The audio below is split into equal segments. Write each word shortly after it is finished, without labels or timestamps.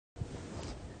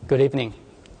Good evening.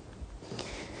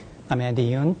 I'm Andy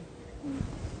Yoon.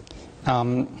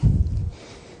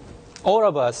 All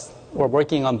of us who are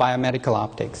working on biomedical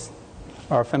optics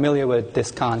are familiar with this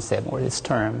concept or this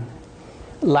term,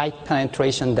 light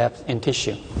penetration depth in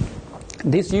tissue.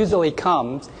 This usually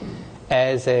comes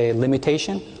as a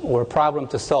limitation or a problem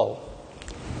to solve.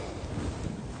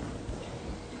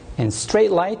 In straight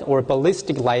light or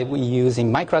ballistic light we use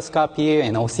in microscopy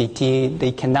and OCT,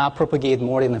 they cannot propagate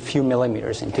more than a few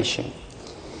millimeters in tissue.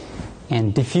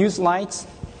 And diffuse lights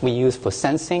we use for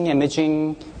sensing,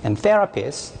 imaging, and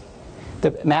therapies,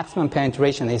 the maximum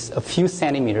penetration is a few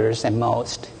centimeters at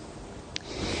most.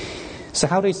 So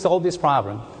how do we solve this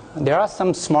problem? There are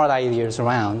some smart ideas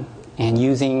around, and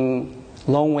using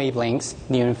long wavelengths,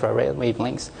 near-infrared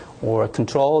wavelengths, or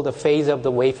control the phase of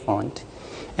the wavefront.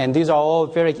 And these are all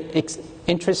very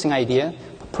interesting ideas,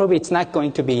 but probably it's not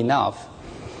going to be enough.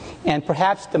 And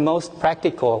perhaps the most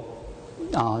practical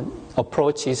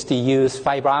approach is to use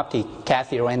fiber optic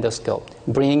catheter endoscope,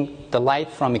 bring the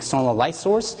light from external light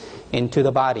source into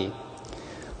the body.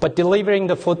 But delivering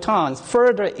the photons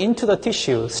further into the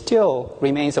tissue still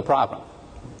remains a problem.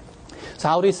 So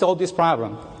how do we solve this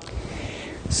problem?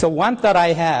 So one thought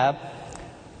I have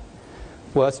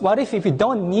was, what if you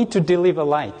don't need to deliver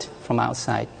light from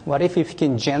outside? What if you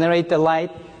can generate the light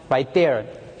right there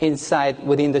inside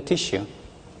within the tissue?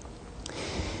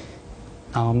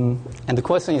 And the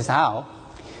question is how?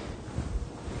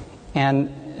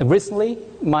 And recently,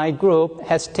 my group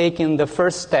has taken the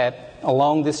first step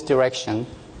along this direction,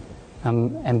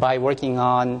 and by working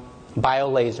on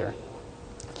biolaser.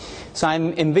 So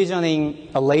I'm envisioning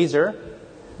a laser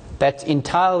that's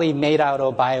entirely made out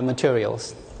of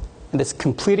biomaterials, and it's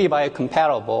completely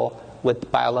biocompatible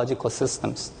with biological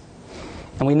systems.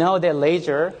 And we know that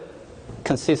laser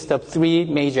consists of three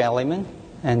major elements,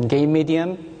 and gain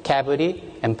medium, cavity,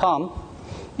 and pump.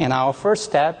 And our first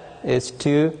step is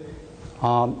to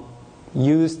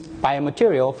use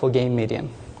biomaterial for gain medium.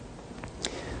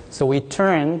 So we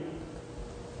turn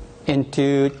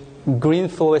into green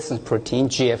fluorescent protein,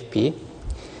 GFP.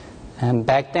 And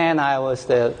back then I was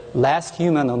the last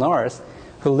human on Earth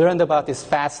who learned about this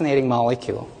fascinating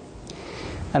molecule.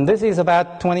 And this is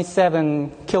about 27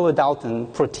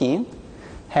 kilodalton protein,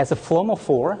 has a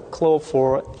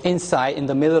chromophore inside in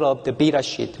the middle of the beta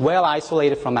sheet, well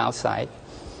isolated from outside.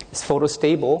 It's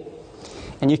photostable,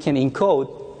 and you can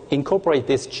incorporate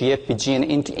this GFP gene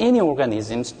into any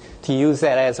organisms to use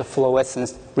that as a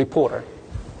fluorescence reporter.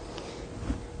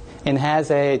 It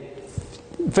has a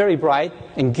very bright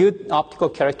and good optical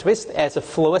characteristic as a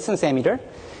fluorescence emitter.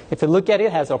 If you look at it,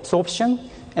 it has absorption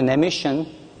and emission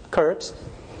curves.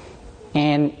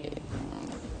 And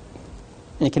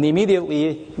you can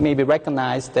immediately maybe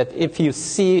recognize that if you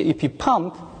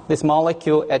pump this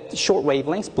molecule at short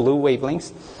wavelengths, blue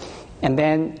wavelengths, and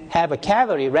then have a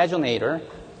cavity resonator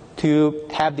to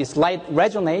have this light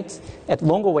resonate at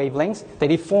longer wavelengths, that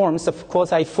it forms a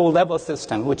quasi-full level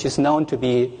system, which is known to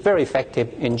be very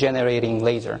effective in generating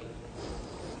laser.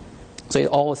 So it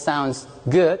all sounds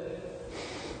good.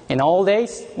 In old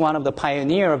days, one of the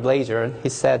pioneers of laser, he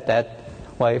said that,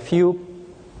 well,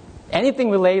 anything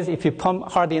with laser if you pump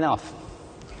hard enough.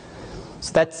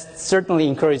 So that's certainly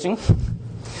encouraging.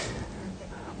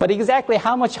 But exactly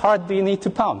how much hard do you need to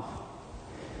pump?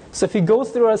 So if you go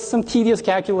through some tedious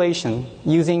calculation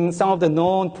using some of the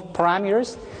known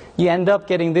parameters, you end up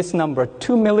getting this number,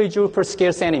 2 millijoule per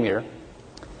square centimeter.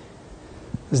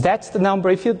 That's the number.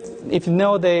 If you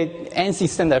know the ANSI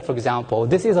standard, for example,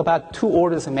 this is about 2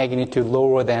 orders of magnitude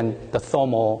lower than the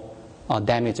thermal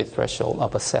damage threshold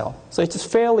of a cell. So it's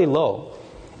fairly low.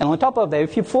 And on top of that,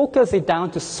 if you focus it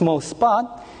down to a small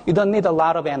spot, you don't need a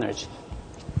lot of energy.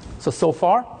 So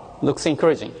far, looks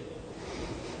encouraging.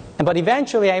 But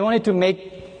eventually, I wanted to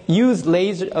use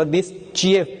laser, this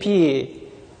GFP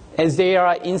as they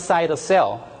are inside a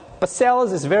cell. But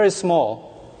cells is very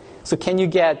small. So can you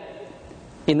get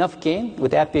enough gain?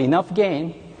 Would that be enough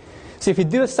gain? So if you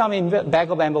do some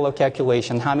back-of-envelope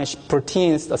calculation, how much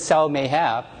proteins the cell may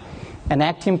have, an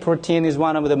actin protein is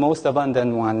one of the most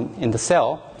abundant one in the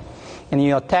cell. And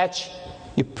you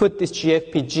put this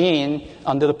GFP gene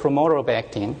under the promoter of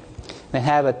actin. They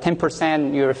have a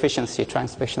 10% your efficiency,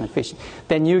 transcription efficiency.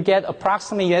 Then you get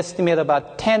approximately, you estimate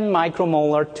about 10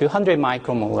 micromolar to 100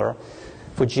 micromolar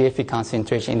for GFP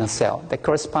concentration in a cell. That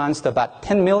corresponds to about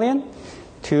 10 million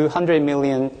to 100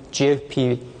 million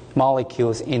GFP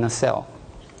molecules in a cell.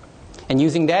 And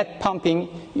using that pumping,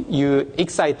 you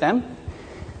excite them.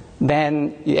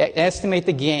 Then you estimate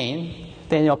the gain.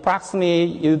 Then approximately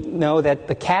you know that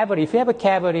the cavity, if you have a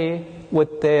cavity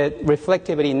with the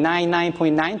reflectivity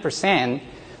 99.9%,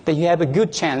 then you have a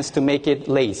good chance to make it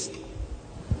laze.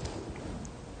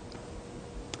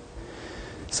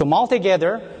 So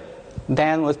altogether,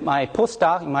 then with my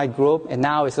postdoc in my group, and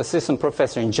now as assistant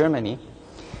professor in Germany,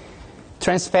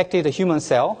 transfected a human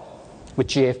cell with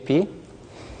GFP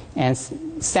and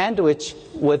sandwiched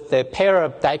with a pair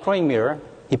of dichroic mirror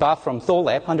he bought from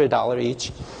Tholab, $100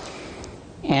 each.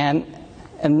 And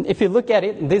if you look at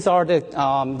it, these are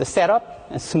the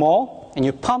setup, small, and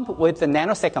you pump with the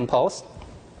nanosecond pulse.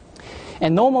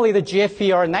 And normally the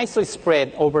GFP are nicely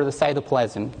spread over the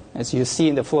cytoplasm, as you see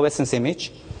in the fluorescence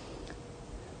image.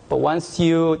 But once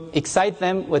you excite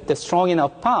them with the strong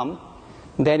enough pump,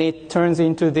 then it turns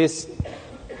into this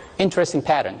interesting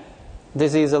pattern.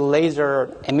 This is a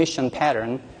laser emission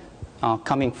pattern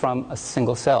coming from a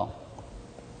single cell.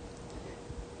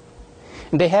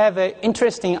 And they have an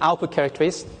interesting output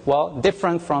characteristic, well,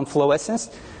 different from fluorescence,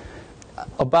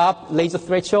 above laser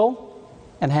threshold,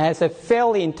 and has a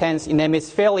fairly intense, it emits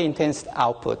fairly intense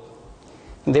output.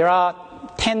 There are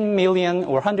 10 million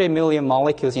or 100 million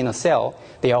molecules in a cell.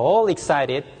 They are all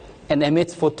excited and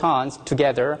emit photons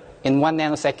together in 1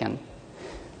 nanosecond.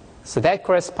 So that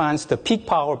corresponds to peak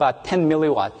power about 10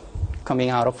 milliwatt coming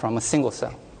out from a single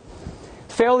cell.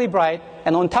 Fairly bright,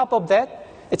 and on top of that,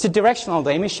 it's a directional.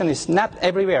 The emission is not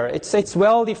everywhere. It's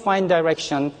well-defined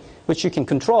direction which you can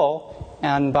control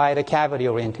and by the cavity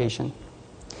orientation.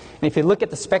 And if you look at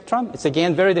the spectrum, it's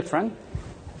again very different.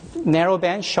 Narrow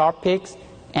band, sharp peaks,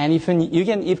 and you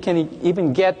can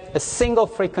even get a single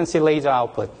frequency laser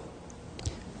output.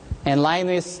 And line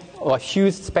width, or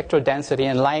huge spectral density,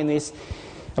 and line width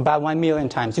about 1 million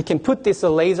times. You can put this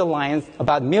laser lines,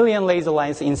 about 1 million laser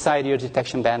lines inside your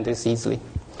detection bandwidth easily.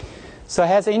 So it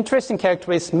has an interesting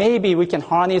characteristic. Maybe we can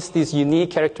harness these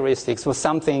unique characteristics with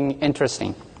something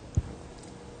interesting.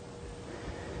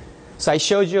 So I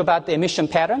showed you about the emission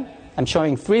pattern. I'm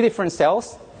showing 3 different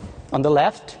cells on the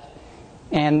left.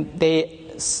 And the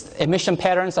emission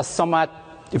patterns are somewhat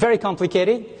very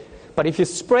complicated. But if you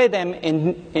spread them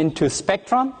into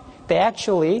spectrum, they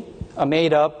actually are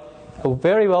made up of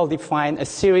very well-defined a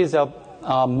series of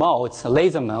modes,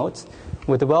 laser modes,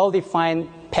 with a well-defined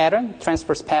pattern,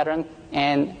 transverse pattern,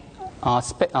 and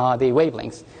the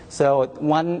wavelengths. So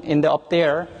one in the up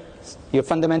there, your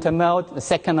fundamental mode, the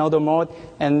second order mode,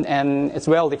 and it's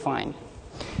well defined.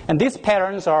 And these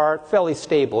patterns are fairly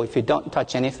stable if you don't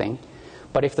touch anything.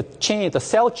 But if the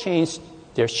cell changes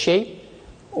their shape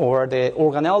or the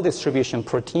organelle distribution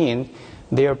protein,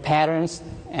 their patterns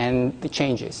and the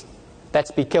changes.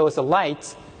 That's because the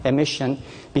light emission,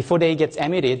 before they get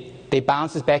emitted, they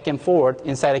bounces back and forth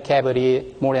inside a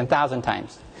cavity more than 1,000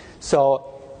 times.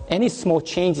 So any small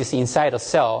changes inside a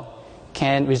cell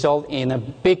can result in a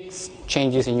big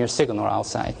changes in your signal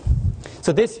outside.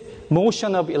 So this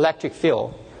motion of electric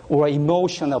field or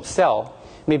emotion of cell,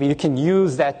 maybe you can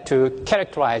use that to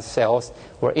characterize cells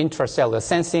or intracellular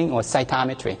sensing or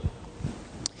cytometry.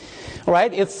 All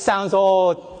right, it sounds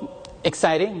all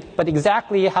exciting, but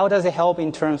exactly how does it help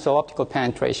in terms of optical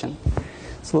penetration?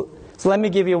 So let me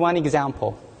give you one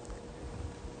example.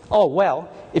 Oh, well,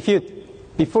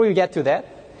 before you get to that,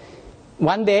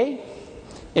 one day,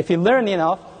 if you learn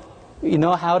enough, you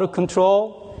know how to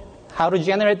control, how to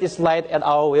generate this light at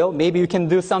our will, maybe you can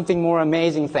do something more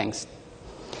amazing things.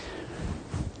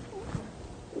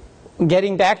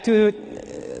 Getting back to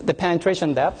the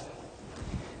penetration depth.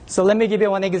 So let me give you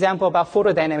one example about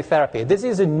photodynamic therapy. This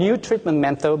is a new treatment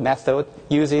method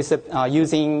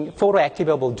using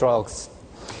photoactivable drugs.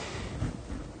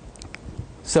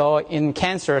 So in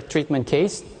cancer treatment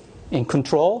case, in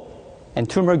control and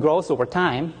tumor growth over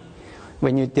time,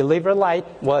 when you deliver light,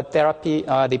 therapy,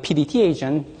 the PDT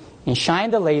agent, and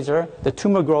shine the laser, the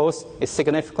tumor growth is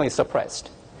significantly suppressed.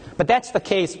 But that's the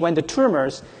case when the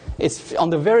tumors is on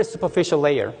the very superficial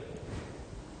layer.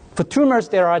 For tumors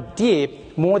that are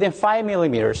deep, more than 5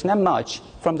 millimeters, not much,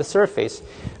 from the surface,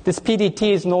 this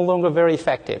PDT is no longer very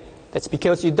effective. That's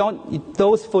because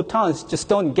those photons just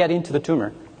don't get into the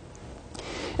tumor.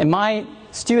 And my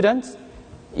students,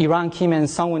 Iran Kim and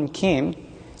Sungwon Kim,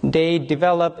 they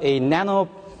developed a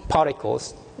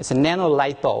nanoparticles. It's a nano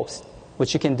light bulbs,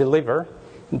 which you can deliver,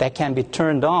 that can be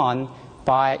turned on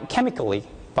chemically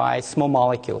by small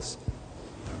molecules.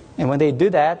 And when they do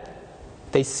that,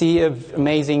 they see an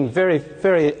amazing, very,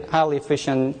 very highly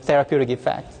efficient therapeutic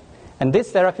effect. And this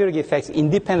therapeutic effect is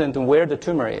independent of where the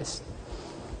tumor is.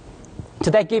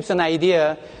 So that gives an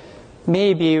idea,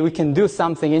 maybe we can do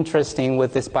something interesting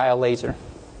with this biolaser.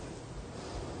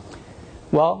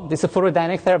 Well, this is a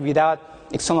photodynamic therapy without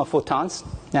external photons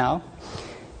now.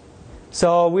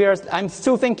 So I'm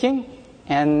still thinking,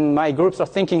 and my groups are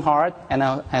thinking hard, and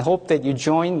I hope that you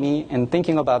join me in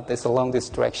thinking about this along this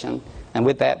direction. And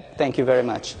with that, thank you very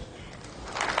much.